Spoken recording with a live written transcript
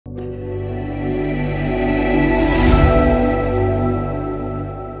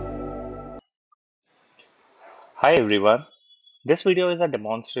Hi everyone. This video is a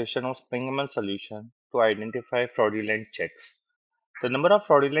demonstration of SpringML solution to identify fraudulent checks. The number of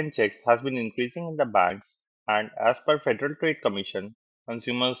fraudulent checks has been increasing in the banks, and as per Federal Trade Commission,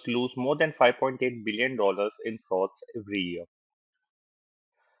 consumers lose more than $5.8 billion in frauds every year.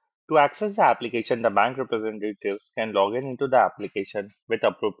 To access the application, the bank representatives can log in into the application with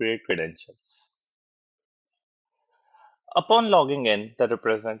appropriate credentials. Upon logging in, the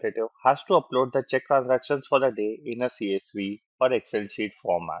representative has to upload the check transactions for the day in a CSV or Excel sheet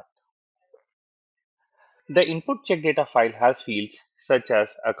format. The input check data file has fields such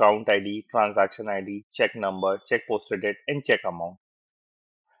as account ID, transaction ID, check number, check posted date, and check amount.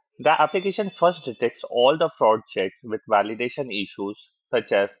 The application first detects all the fraud checks with validation issues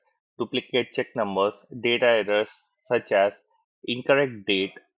such as duplicate check numbers, data errors such as incorrect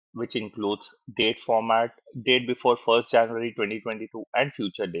date, which includes date format, date before 1st January 2022, and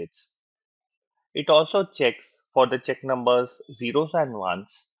future dates. It also checks for the check numbers zeros and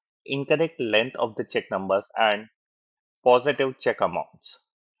ones, incorrect length of the check numbers, and positive check amounts.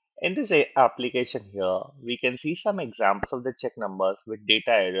 In this application here, we can see some examples of the check numbers with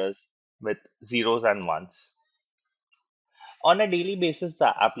data errors with zeros and ones. On a daily basis,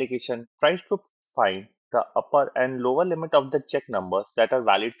 the application tries to find the upper and lower limit of the check numbers that are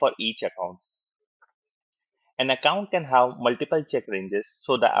valid for each account. An account can have multiple check ranges,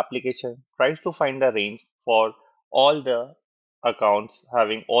 so the application tries to find the range for all the accounts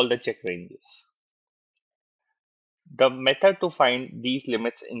having all the check ranges. The method to find these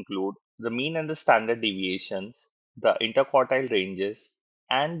limits include the mean and the standard deviations, the interquartile ranges,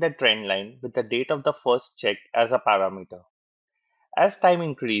 and the trend line with the date of the first check as a parameter. As time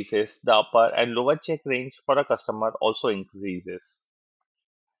increases, the upper and lower check range for a customer also increases.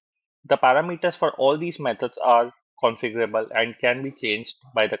 The parameters for all these methods are configurable and can be changed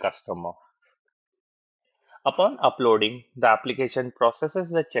by the customer. Upon uploading, the application processes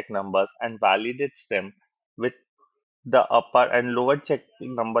the check numbers and validates them with the upper and lower check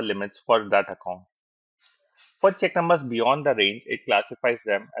number limits for that account. For check numbers beyond the range, it classifies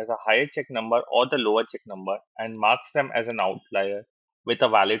them as a higher check number or the lower check number and marks them as an outlier with a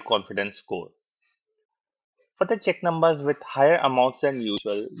valid confidence score. For the check numbers with higher amounts than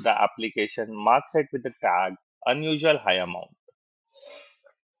usual, the application marks it with the tag unusual high amount.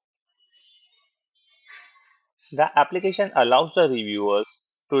 The application allows the reviewers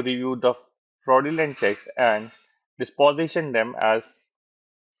to review the fraudulent checks and disposition them as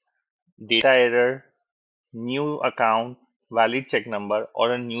data error, new account, valid check number,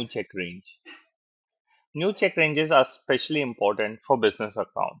 or a new check range. New check ranges are especially important for business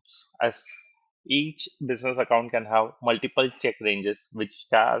accounts, as each business account can have multiple check ranges which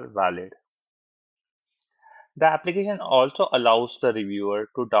are valid. The application also allows the reviewer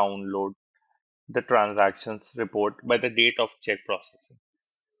to download the transactions report by the date of check processing.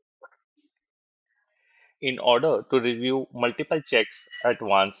 In order to review multiple checks at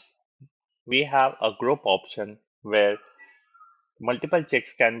once, we have a group option where multiple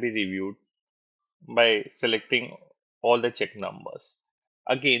checks can be reviewed by selecting all the check numbers.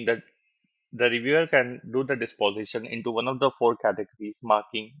 Again, the reviewer can do the disposition into one of the four categories,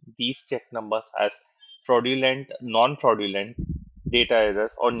 marking these check numbers as fraudulent, non-fraudulent, data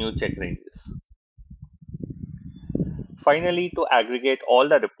errors, or new check ranges. Finally, to aggregate all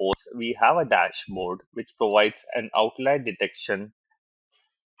the reports, we have a dashboard which provides an outlier detection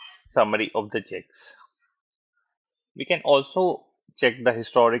summary of the checks. We can also check the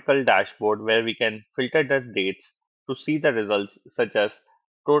historical dashboard where we can filter the dates to see the results such as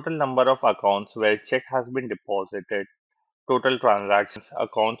total number of accounts where check has been deposited, total transactions,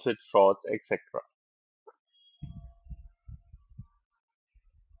 accounts with frauds, etc.